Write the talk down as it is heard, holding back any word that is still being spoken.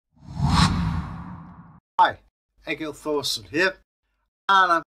Hi, Egil Thorsson here,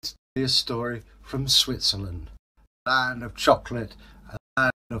 and I'm going to tell you a story from Switzerland, land of chocolate, and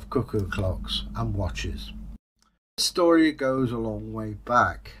land of cuckoo clocks and watches. This story goes a long way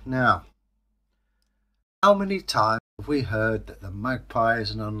back. Now, how many times have we heard that the magpie is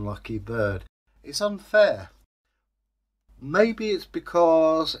an unlucky bird? It's unfair. Maybe it's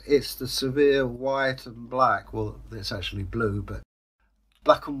because it's the severe white and black, well, it's actually blue, but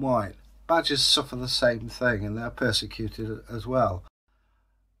black and white. Badgers suffer the same thing and they're persecuted as well.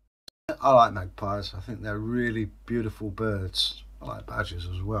 I like magpies. I think they're really beautiful birds. I like badgers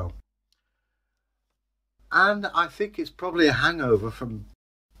as well. And I think it's probably a hangover from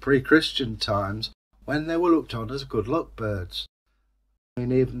pre-Christian times when they were looked on as good luck birds. I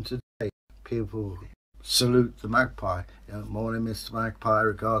mean, even today, people salute the magpie. Morning, Mr. Magpie,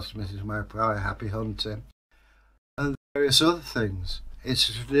 regards to Mrs. Magpie, happy hunting, and various other things. It's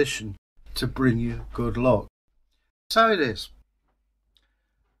a tradition to bring you good luck. So it is.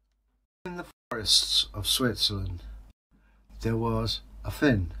 In the forests of Switzerland, there was a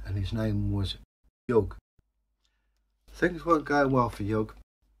Finn, and his name was Ljot. Things weren't going well for Ljot.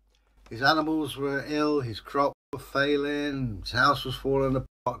 His animals were ill, his crops were failing, his house was falling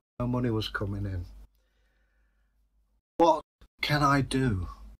apart, no money was coming in. What can I do?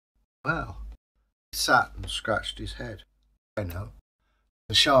 Well, he sat and scratched his head. I know.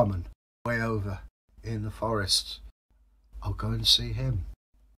 The shaman, way over in the forests. I'll go and see him.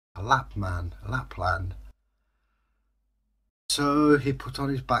 A Lapland. So he put on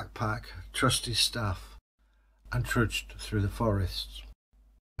his backpack, trussed his staff, and trudged through the forests.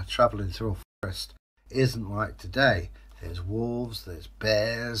 Now, travelling through a forest isn't like today. There's wolves, there's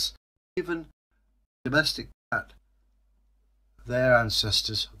bears, even domestic cat. Their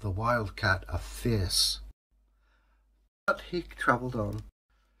ancestors, the wild cat, are fierce. But he travelled on,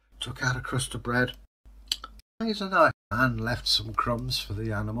 took out a crust of bread. He's a nice man, left some crumbs for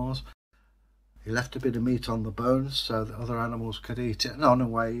the animals. He left a bit of meat on the bones so that other animals could eat it, and on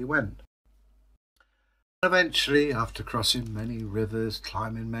away he went. Eventually, after crossing many rivers,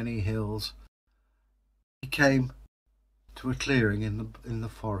 climbing many hills, he came to a clearing in the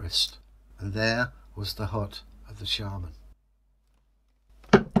forest, and there was the hut of the shaman.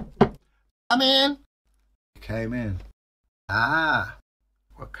 Come in. He came in. Ah,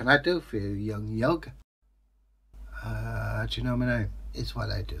 what can I do for you, young Ljot? Do you know my name? It's what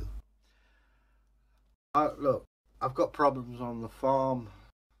I do. Look, I've got problems on the farm.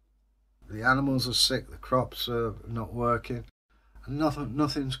 The animals are sick, the crops are not working, and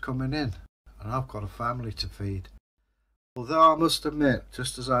nothing's coming in, and I've got a family to feed. Although I must admit,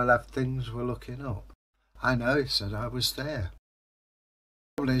 just as I left, things were looking up. I know, he said, I was there.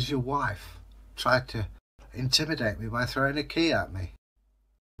 The trouble is, your wife tried to intimidate me by throwing a key at me.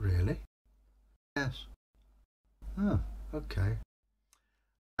 Really? Yes. Oh, okay.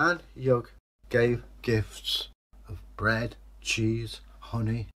 And Ljot gave gifts of bread, cheese,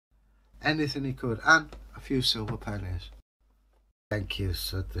 honey, anything he could, and a few silver pennies. Thank you,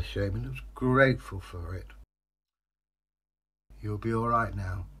 said the shaman. I was grateful for it. You'll be all right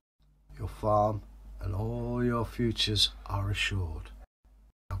now. Your farm and all your futures are assured.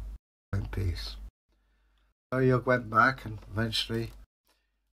 Go in peace. So Ljot went back and eventually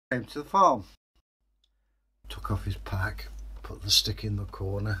came to the farm. Took off his pack, put the stick in the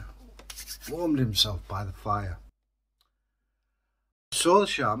corner, warmed himself by the fire. Saw the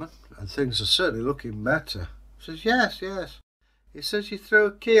shaman, and things are certainly looking better. He says, yes. He says you threw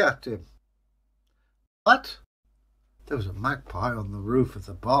a key at him. What? There was a magpie on the roof of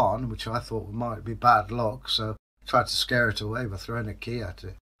the barn, which I thought might be bad luck, so I tried to scare it away by throwing a key at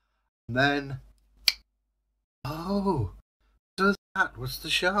it. And then, oh, so that was the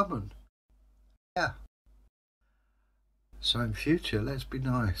shaman. Yeah. So in future, let's be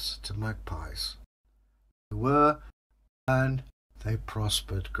nice to magpies. They were, and they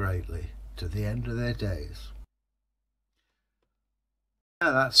prospered greatly to the end of their days.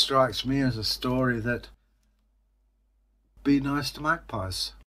 Now that strikes me as a story that be nice to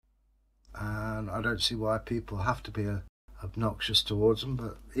magpies. And I don't see why people have to be obnoxious towards them,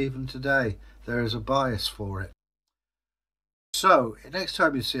 but even today there is a bias for it. So, next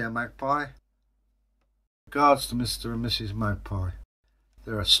time you see a magpie, regards to Mr. and Mrs. Magpie.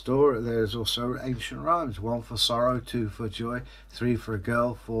 There's also ancient rhymes. 1 for sorrow, 2 for joy, 3 for a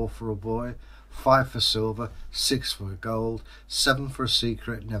girl, 4 for a boy, 5 for silver, 6 for gold, 7 for a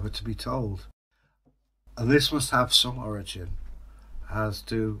secret never to be told. And this must have some origin, as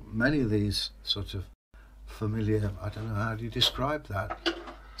do many of these sort of familiar, I don't know how do you describe that,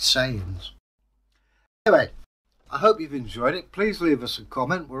 sayings. Anyway, I hope you've enjoyed it. Please leave us a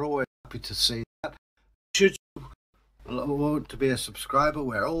comment. We're always happy to see that. Should you want to be a subscriber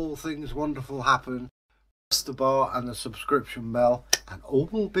where all things wonderful happen, press the bar and the subscription bell and all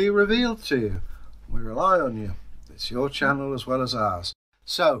will be revealed to you. We rely on you. It's your channel as well as ours.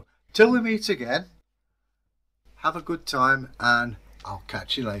 So, till we meet again, have a good time and I'll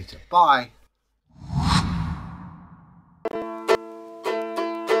catch you later. Bye.